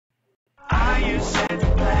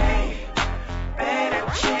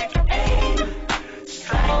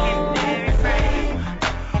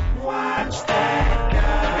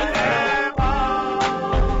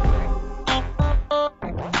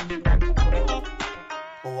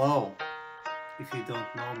Hello, if you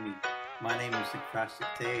don't know me, my name is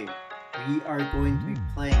Vasic. We are going to be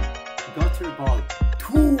playing Gutterball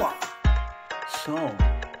 2. So,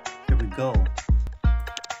 here we go.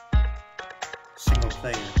 Single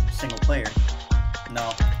player.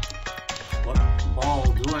 Now, what ball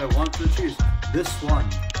do I want to choose? This one.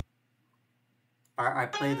 I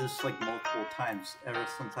played this like multiple times ever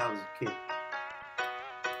since I was a kid.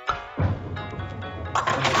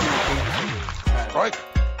 Right.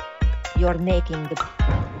 You're making the...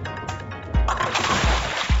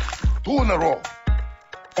 2 in a row.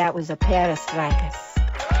 That was a pair of strikers.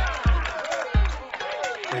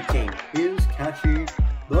 The game is catchy.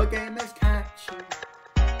 The game is catchy.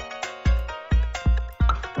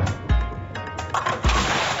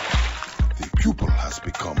 The pupil has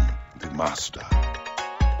become the master.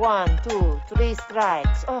 1, 2, 3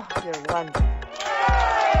 strikes. Oh, you're wonderful.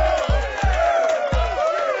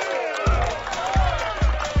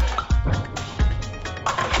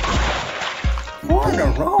 In a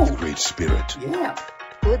row. The great spirit. Yeah.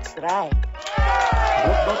 Good strike.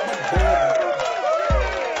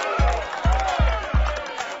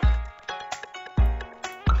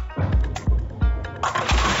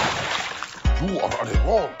 You are on a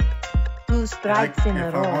roll. 2 strikes in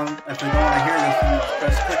a row. If I don't want to hear this, you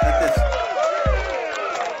press click like this.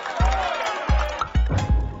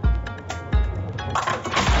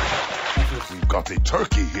 We've got a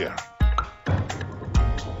turkey here.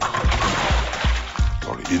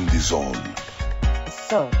 You're in the zone.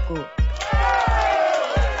 So good.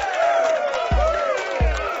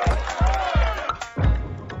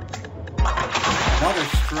 Another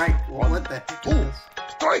strike. What the heck is this?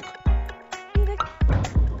 Strike. I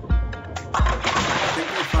think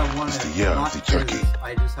if I want It's to the year of not the do turkey. this,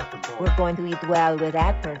 I just have to bowl. We're going to eat well with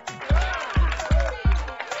that turkey.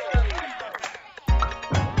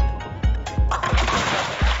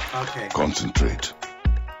 Okay. Concentrate.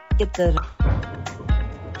 It's a...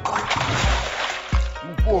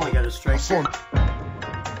 Oh, I got a strike. Son.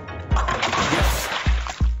 Yes.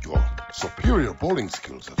 Your superior bowling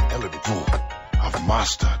skills have elevated you. Have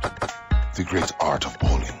mastered the great art of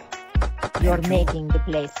bowling. You're making the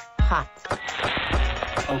place hot.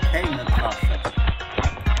 Okay, Natasha.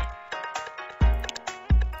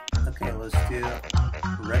 Okay, let's do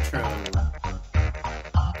retro.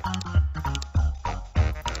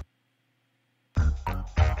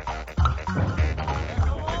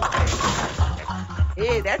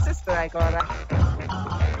 Hey, that's a strike, all right.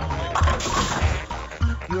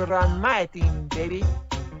 You're on my team, baby.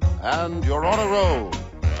 And you're on a roll.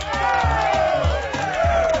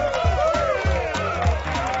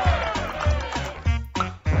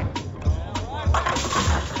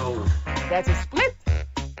 Oh, That's a split.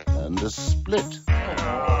 And a split.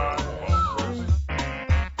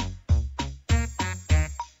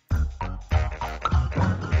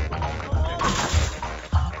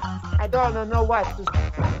 I don't know what to...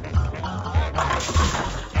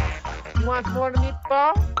 You want more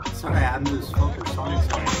meatball? sorry, I'm just focused on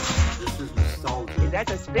something. This is nostalgia. Hey,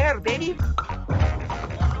 that's a spare, baby.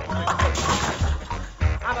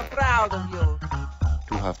 I'm proud of you.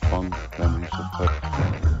 To have fond memories of her.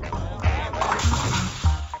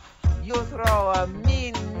 You throw a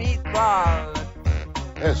mean meatball.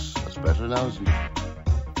 Yes, that's better now, isn't it?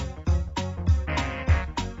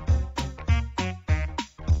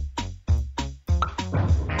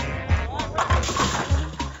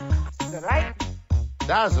 Right?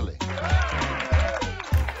 Dazzling.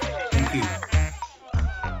 Thank you.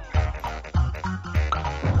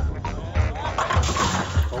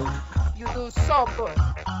 Oh, You do so good.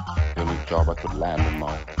 The only job I could land in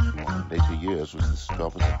my later years was this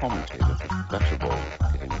job as a commentator for the Gutterball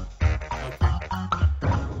game. okay.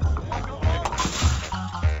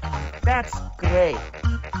 That's great.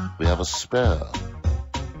 We have a spare.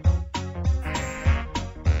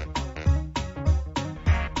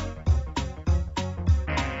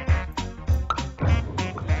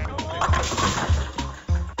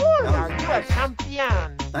 Oh, now you're a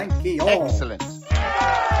champion. Thank you. Excellent.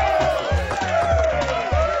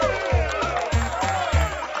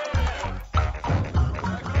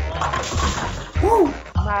 Woo!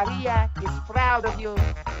 Maria is proud of you.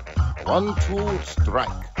 1-2 strike.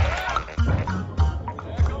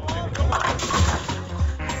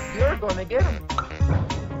 You're gonna get him.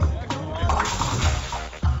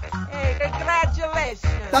 Hey, congratulations.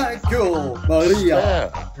 Thank you, Maria.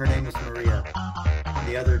 Spare. Her name is Maria.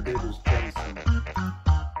 The other dude is Jensen.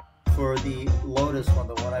 for the Lotus one,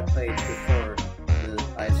 the one I played before,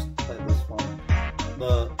 I played this one.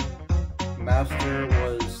 The Master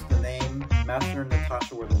was the name. Master and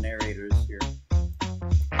Natasha were the narrators here.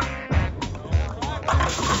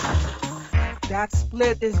 That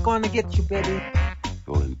split is gonna get you, baby.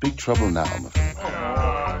 You're in big trouble now, my friend.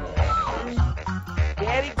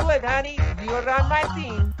 Very good, honey. You're on my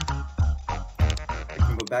team. I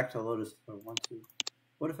can go back to Lotus if I want to.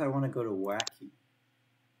 What if I want to go to Wacky?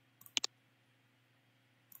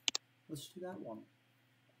 Let's do that one.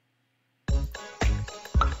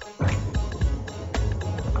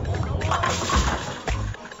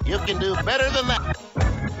 You can do better than that.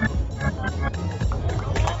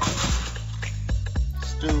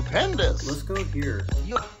 Stupendous. Let's go here.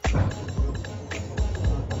 You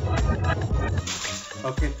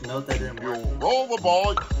Okay, no, that didn't work. You roll the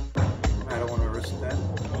ball. I don't want to risk that.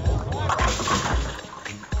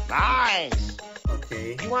 Nice.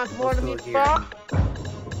 Okay. You want more let's to go me, here. Bob?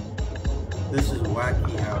 This is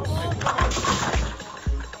Wacky House.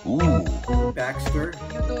 Ooh. Baxter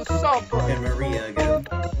You do so good. and Maria again.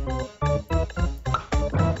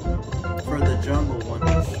 For the jungle one,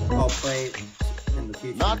 which I'll play in the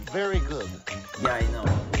future. Not very good. Yeah, I know.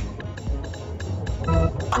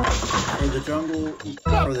 For the jungle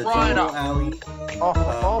right up. alley,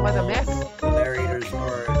 Oh, what a mess. the narrators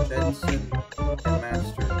are Jensen and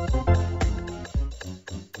Master.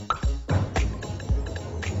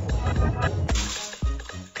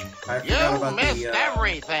 I forgot You about missed the,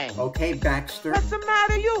 everything. Okay, Baxter. What's the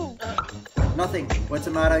matter, you? Nothing. What's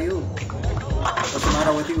the matter, you? What's the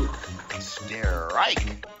matter with you?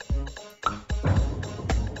 Strike.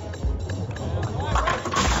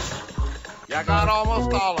 You got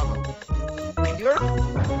almost all of them. You're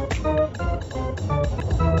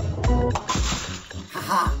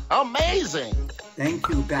Haha! Amazing. Thank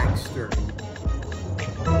you, Baxter.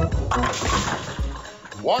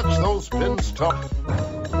 Watch those pins top.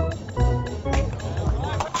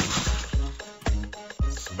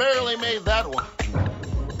 Barely made that one.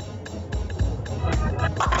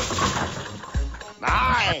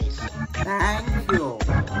 Nice. Thank you.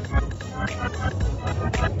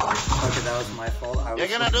 Okay, that was my fault. You're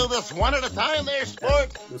gonna do this one at a time there,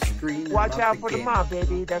 sport? the screen. and watch not out the for the game. mob,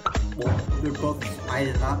 baby. That Well, they're both. I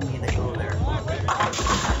did not mean to go there.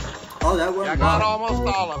 Oh, that You went got well.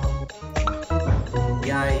 almost all of them.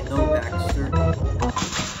 Yeah, I know, Baxter.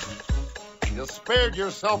 You spared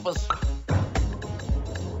yourself a...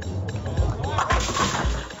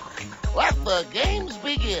 Let the games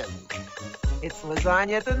begin. it's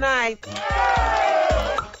lasagna tonight.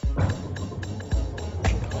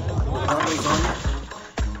 What about lasagna?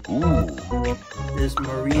 Ooh. Is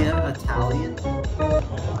Maria Italian?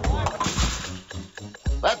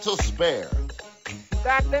 That's a spare. You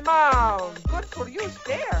got them all. Good for you,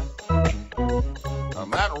 Spare.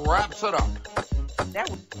 And that wraps it up. That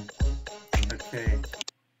was Okay.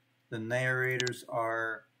 The narrators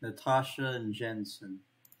are Natasha and Jensen.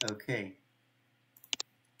 Okay.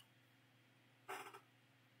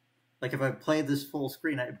 Like if I played this full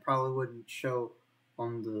screen, it probably wouldn't show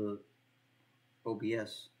on the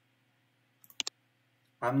OBS.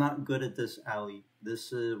 I'm not good at this alley.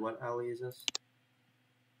 This is, what alley is this?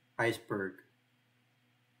 Iceberg.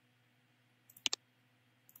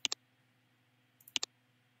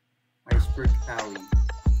 Iceberg Alley.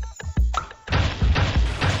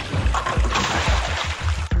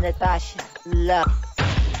 Natasha, love.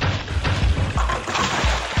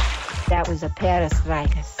 That was a pair of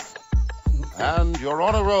strikers. And you're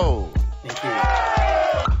on a roll. Thank you.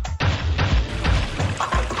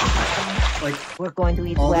 Like, We're going to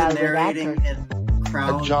eat all well the with that narrating turkey. and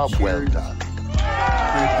crowd A job well cheers done. pretty much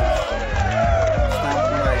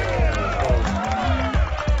stopped my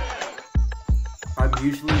I'm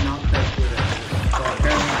usually not that good at this, so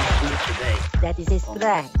apparently I'm good today. That is a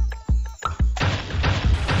strike.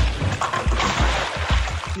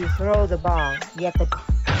 You throw the ball, yet the...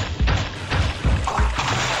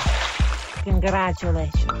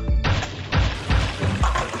 Congratulations.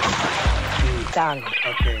 Darling.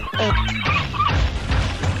 Okay.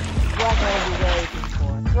 What are you waiting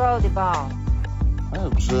for? Throw the ball. I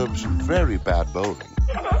observed some very bad bowling.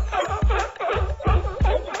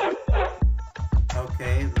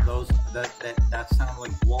 Okay, those that sound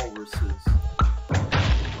like walruses.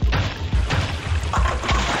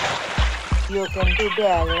 You can do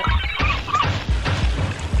better.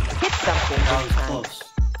 Hit something That this was time. close.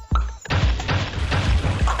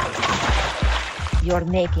 You're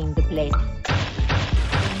making the play.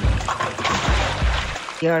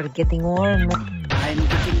 You're getting warm. I'm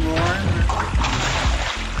getting warm.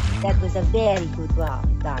 That was a very good ball,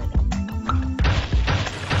 darling.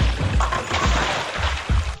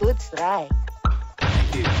 strike.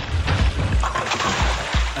 Thank you.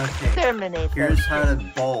 Okay. Terminate Here's the how to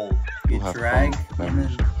bowl. You drag, and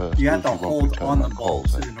then you have to hold on the ball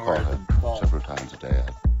in order to bowl. Several times a day.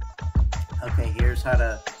 Okay, here's how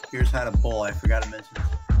to bowl. I forgot to mention this.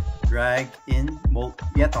 Drag in. Well,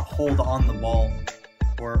 you have to hold on the ball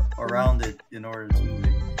or around it in order to move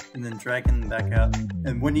it, and then drag it back out.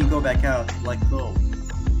 And when you go back out, let go.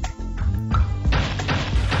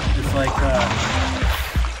 It's like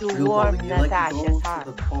to real warm bowling. You let go Natasha's to heart.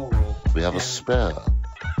 the ball roll. We have a spare.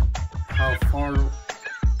 How far you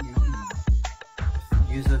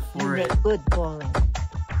use it You for it. make good bowling.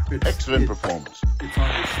 Excellent performance. It's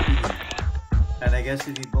on your speed. And I guess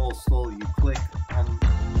if you bowl slowly, you click on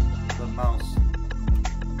the mouse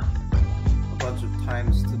a bunch of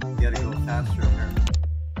times to get it go faster.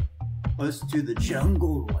 Let's do the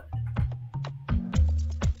jungle one.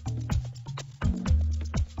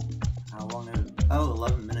 How long is it? Oh,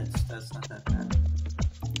 11 minutes. That's not that bad.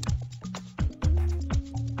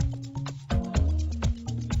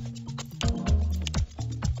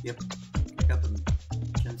 Yep. I got the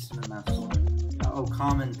Jensen and Master. Oh,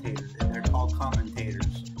 commentators. They're called commentators.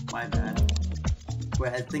 My bad.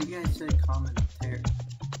 Wait, I think I said commentator.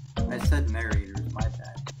 I said narrators. My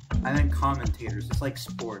bad. I meant commentators. It's like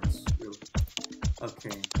sports, really.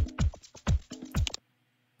 Okay.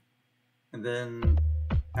 And then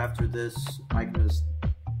after this, I can just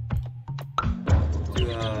do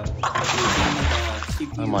a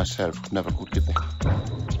CPU. I myself never could get there.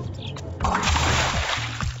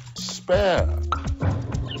 Spare.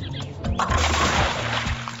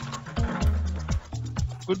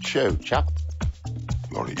 Good show, chap.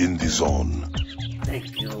 You're in the zone.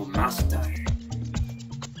 Thank you, master.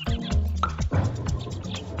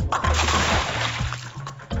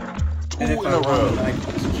 And if Two I in a want, row. I can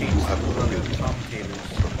just change the commentators.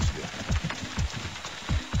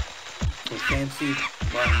 So fancy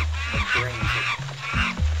run the brains of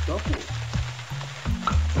double.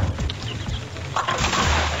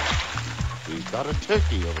 We've got a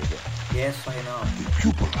turkey over there. Yes, I know. The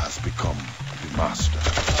pupil has become the master.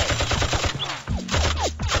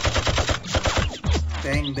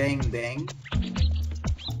 Bang, bang, bang.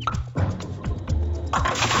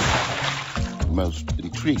 Most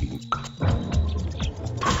intriguing.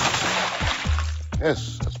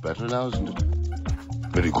 Yes, that's better now, isn't it?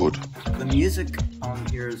 Very good. The music on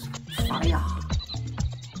here is fire.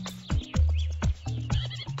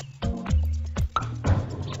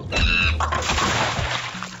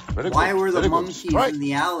 Very Why good. were the Very good. monkeys Right. in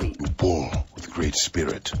the alley? You bowl with great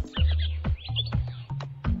spirit.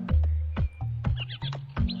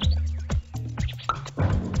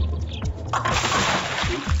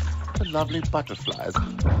 The lovely butterflies.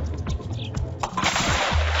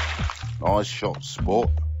 Nice shot, sport.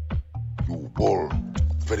 You bowl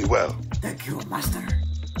very well. Thank you, master.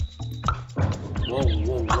 Whoa,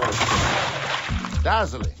 whoa, whoa.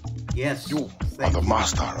 Dazzling. Yes. You are thank the you.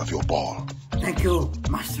 master of your ball. Thank you,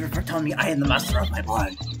 master, for telling me I am the master of my ball.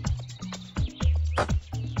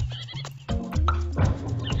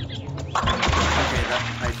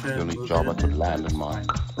 The only job I could land in mine.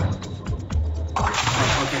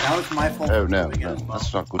 Okay, that was my fault. Oh, for no, moving it no, as well.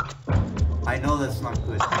 that's not good. I know that's not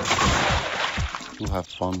good. You have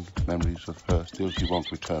fond memories of her. Still, she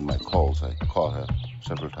won't return my calls. I call her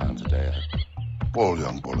several times a day. Bowl,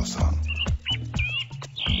 young bowler-san.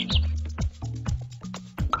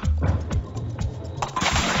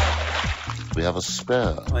 We have a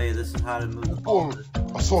spare. Oh yeah, this is how to move the ball.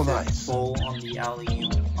 Bowl are so nice. Bowl on the alley,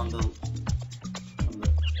 on the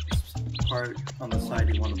part on the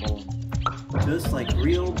side you want to bowl. Just like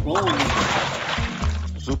real bowling.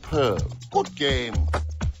 Superb. Good game.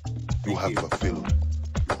 You Thank have you. fulfilled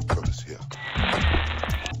your purpose here.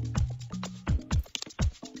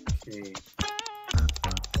 Okay.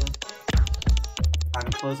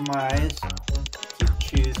 I'm closing my eyes to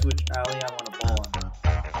choose which alley I want to bowl in.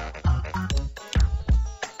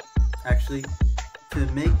 Actually, to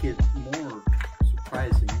make it more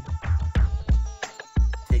surprising,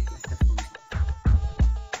 take the headphones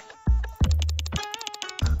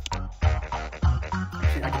off.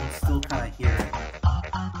 Actually, I can still kind of hear it.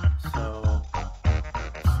 So,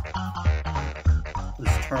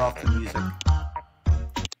 let's turn off the music.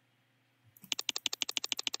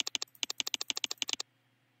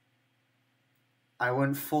 I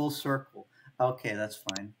went full circle. Okay, that's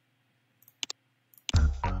fine.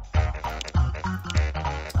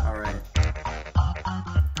 Alright.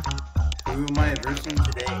 Who am I versing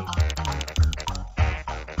today?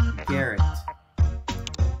 Garrett.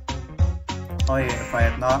 Oh yeah, if I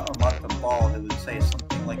had not unlocked the ball, it would say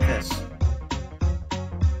something like this.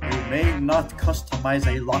 New may not customize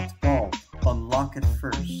a locked ball. Unlock it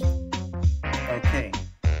first. Okay.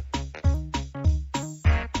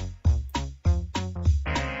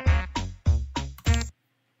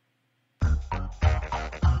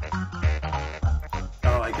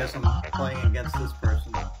 Oh, I guess I'm playing against this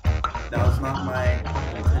person. That was not my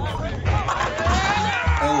intention.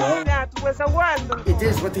 Oh well. That was a wonderful. It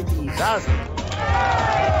is what it is.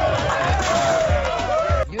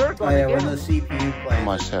 You're Oh going yeah, to when get the CPU plays,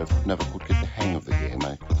 Myself never could get the hang of the game.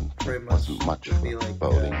 I couldn't. pretty It much wasn't much it'll be for like,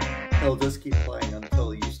 bowling. he'll just keep playing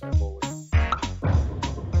until you start bowling.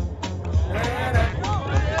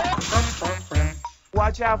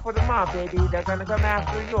 Watch out for the mob, baby. They're gonna come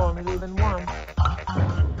after you, only leaving one.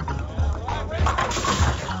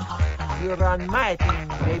 You're on my team,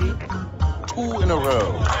 baby. 2 in a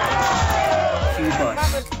row.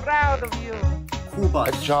 Mama's Kubus. proud of you. A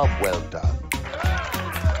Kubus. job well done.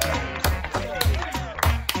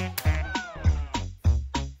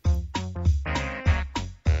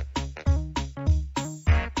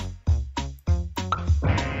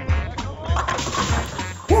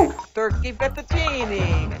 Turkey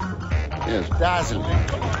fettuccine. Yes, dazzling.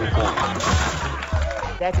 Good ball.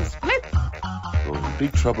 That's a split. You're in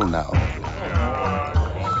big trouble now.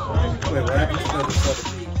 Wait, what happened to the other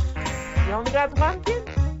team? You only got one pin?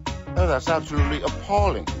 Oh, that's absolutely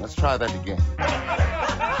appalling. Let's try that again.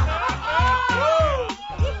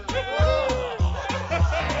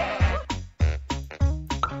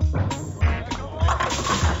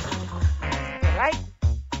 Right?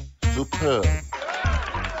 Superb.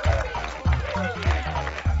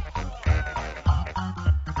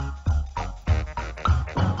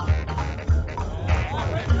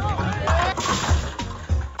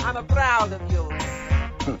 I'm proud of you.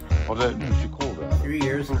 What do you call that? 3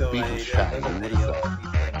 years ago, I Beetle did shag. another What is video that? of me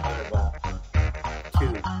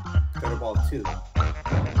playing Gutterball 2.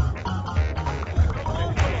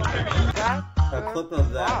 Right? A clip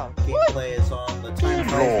of that Wow. gameplay is on the time Good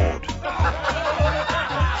flies, Lord.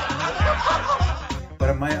 but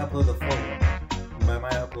I might upload the full one. I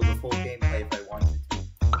might upload the full gameplay if I wanted to.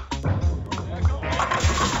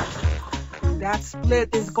 That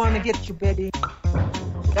split is gonna get you, baby.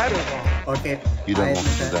 That is all. Okay. You don't I want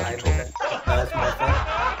to do admit that I at admit all. That was my fault.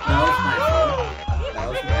 That was my fault. That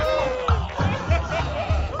was my fault.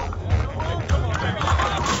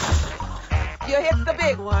 You hit the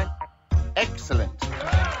big one. Excellent.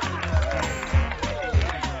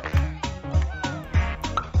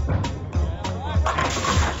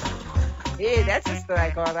 Hey, that's a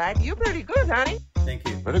strike, all right. You're pretty good, honey. Thank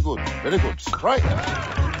you. Very good. Very good. Strike.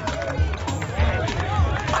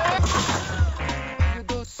 You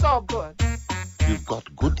do so good. You've got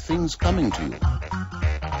good things coming to you.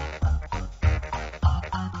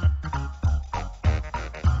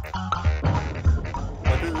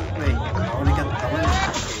 What is it? Wait, I want to get. Okay,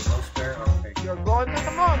 no spare. Okay. You're going to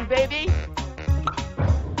the moon, baby.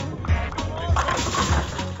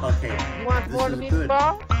 Okay. You want This more is good.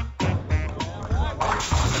 meatball?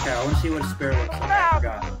 Okay, I want to see what a spare looks like. I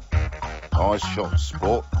forgot. Nice shot,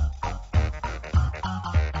 sport.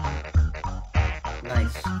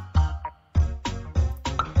 Nice.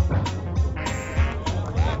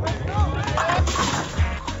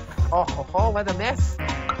 Oh, what a mess.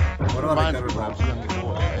 What about a Reminds me when I Gutterball? was a young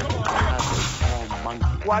boy. I had a small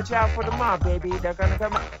monkey. Watch out for the mob, baby. They're gonna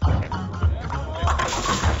come.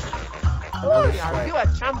 Another Oh, strike. you a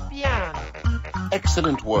champion.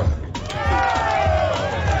 Excellent work.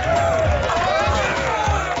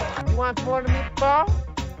 You want more meatball?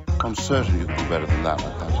 I'm certain you can do better than that. I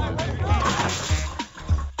can't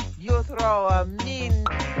You throw a mean.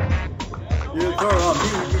 You throw a me.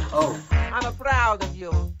 Oh, I'm proud of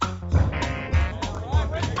you.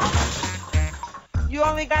 You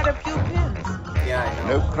only got a few pins. yeah, I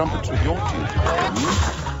No know. crumpets with your team today.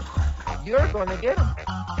 You're gonna get them.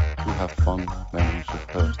 You have fond memories of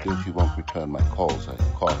her. Still, she won't return my calls. I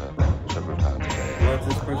caught her several times a day. What if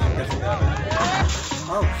this person gets together?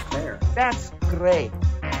 Oh, spare. That's great.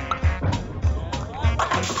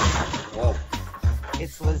 Whoa.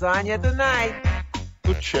 It's lasagna tonight.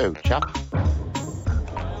 Good show, chap.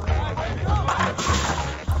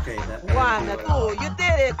 Okay, that. 1, 2, you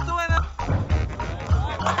did it. 2 in a.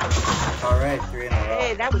 All right, 3 in a row.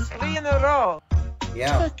 Hey, that was 3 in a row.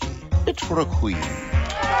 Yeah. Turkey. It's for a queen.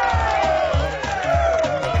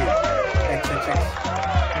 Thank you. X.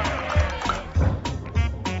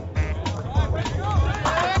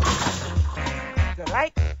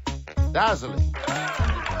 Right? Dazzling.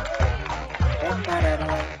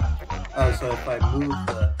 Oh, so if I move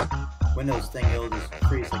the Windows thing, it'll just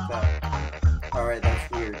freeze like that. Alright,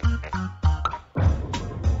 that's weird.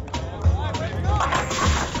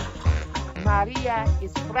 Maria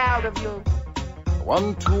is proud of you.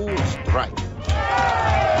 1-2 strike.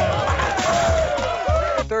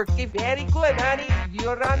 Turkey, very good, honey.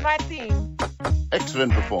 You're on my team.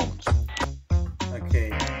 Excellent performance.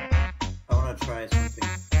 Okay. I want to try something.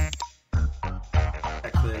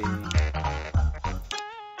 Actually,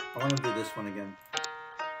 I want to do this one again.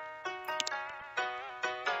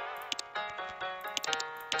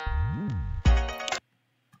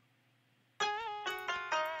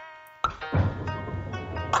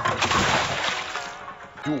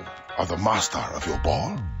 You are the master of your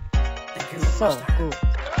ball. Thank you, So master. good.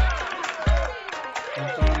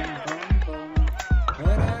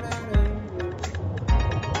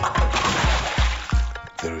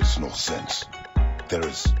 There is no sense. There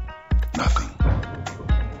is nothing.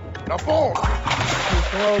 Now ball! You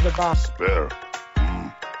throw the ball. Spare.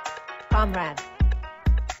 Comrade.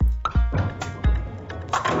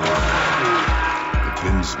 The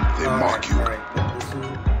twins, they mock you. Alright, this is...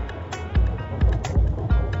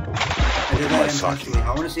 I did that intentionally. I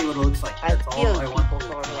want to see what it looks like. I That's all kill I want people to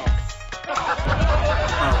do. for less. Oh,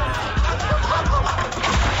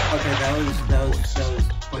 okay, that was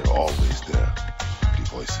They're always there. The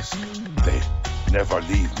voices. They never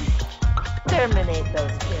leave me. Terminate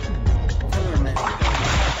those kills.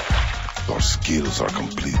 Your skills are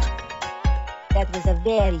complete. That was a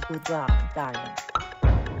very good job, darling.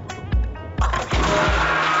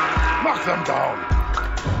 Knock them down.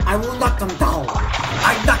 I will knock them down.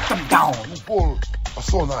 I knocked them down. You ball are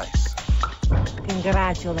so nice.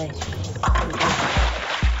 Congratulations.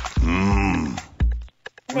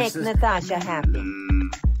 What's Make this? Natasha happy.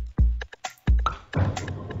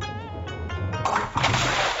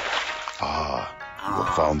 You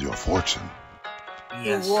have found your fortune.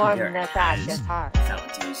 Yes, You warm there Natasha's is. heart.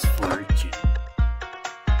 Found his fortune.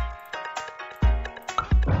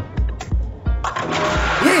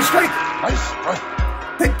 Yeah, strike! Nice,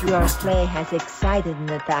 right? Thank you, Your master. play has excited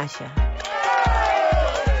Natasha.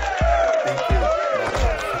 Thank you.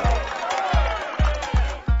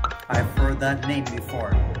 I've heard that name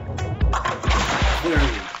before.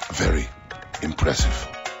 Clearly. Very impressive.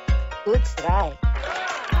 Good strike.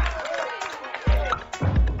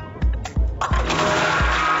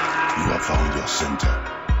 You have found your center.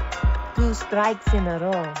 2 strikes in a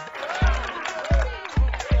row.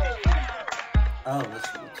 Oh, this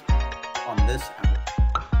looks on this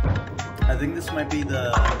out. I think this might be the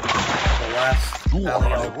last You are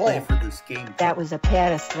alley I'll right. play for this game. That was a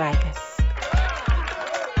pair of strikers.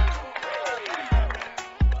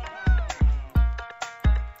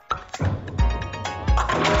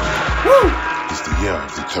 It's the year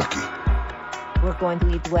of the turkey. We're going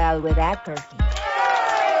to eat well with that turkey.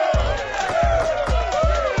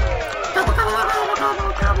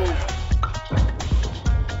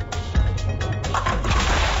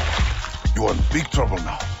 You are in big trouble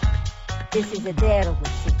now. This is a terrible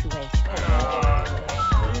situation.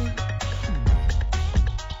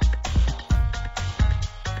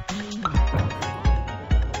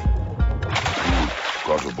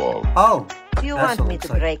 Gutterball. Oh! You That's want what me looks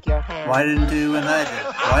to like. break your hand? Why didn't you do when I did?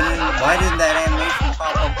 Why didn't that animation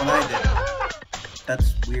pop up when I did?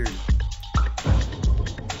 That's weird.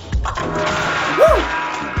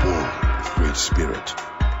 You bull with great spirit.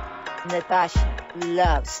 Natasha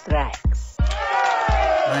loves strikes.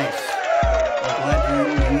 Nice. I'm glad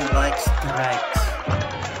you like strikes.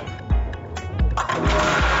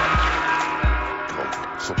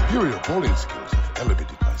 Your superior bowling skills have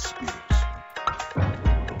elevated my spirits.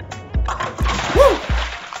 Woo!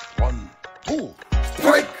 1-2.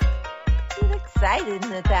 Strike! You're excited,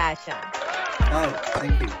 Natasha. Oh,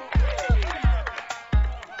 thank you.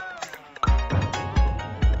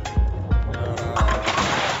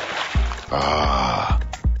 Ah,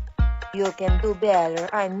 You can do better,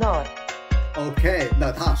 I know it. Okay,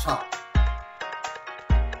 Natasha.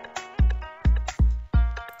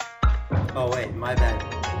 Oh wait, my bad.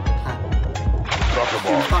 You're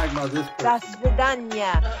Gutterball. talking about this До person.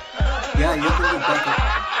 свидания. Yeah, you can do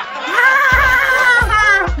better.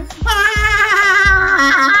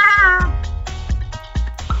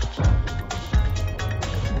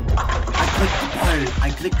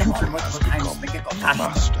 I clicked the button multiple times to make it go faster.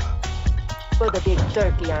 Master. Put a big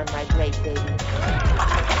turkey on my plate, baby.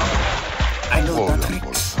 I know the Bowling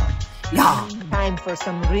tricks. ball. Yeah, Time for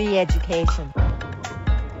some re-education.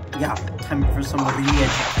 yeah, time for some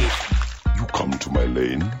re-education. You come to my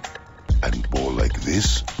lane and bowl like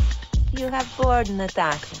this? You have bored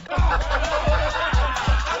Natasha.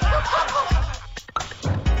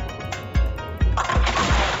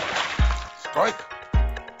 Strike.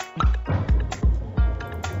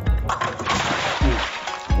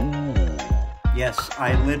 Ooh. Yes,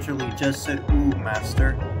 I literally just said ooh,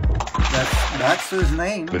 master. That's his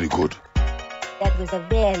name. Very good. That was a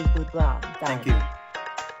very good one. Thank you.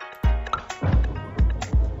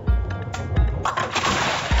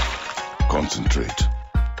 Concentrate.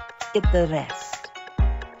 Get the rest.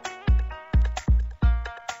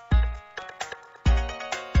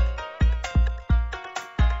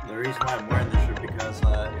 The reason why I'm wearing this shirt because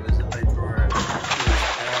it was in my drawer.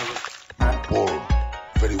 Ball.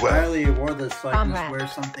 Very I well. rarely wore this, so I can just Comrade. wear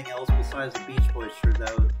something else besides the Beach Boys shirt that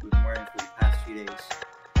I've been wearing for the past few days.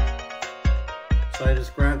 So I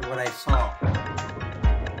just grabbed what I saw.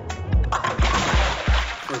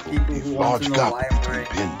 For people who want to Large know gap why I'm between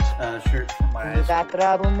wearing pins. a shirt from my high You got school,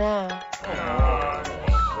 trouble now.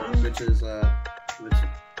 which is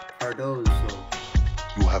Cardozo,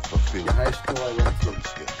 You have fulfilled the high school I went to. your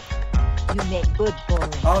skill. You make good bowling.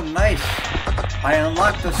 Oh, nice! I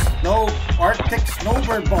unlocked the Arctic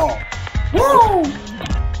snowbird ball. Woo!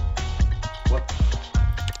 What?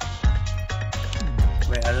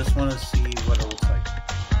 Wait, I just want to see what it looks like.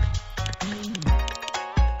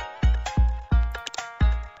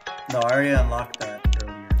 No, I already unlocked that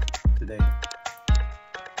earlier today.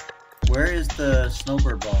 Where is the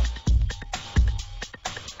snowbird ball?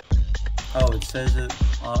 Oh, it says it.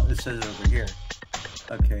 It says it over here.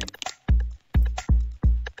 Okay.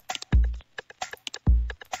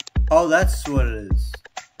 Oh, that's what it is.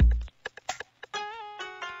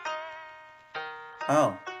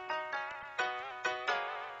 Oh.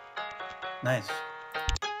 Nice.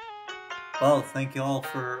 Well, thank you all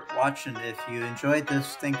for watching. If you enjoyed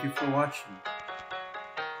this, thank you for watching.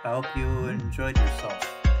 I hope you enjoyed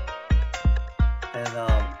yourself.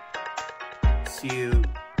 And see you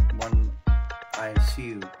when I see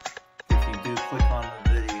you. If you do click on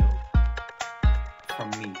the video from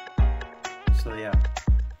me. So yeah.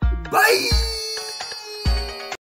 Bye!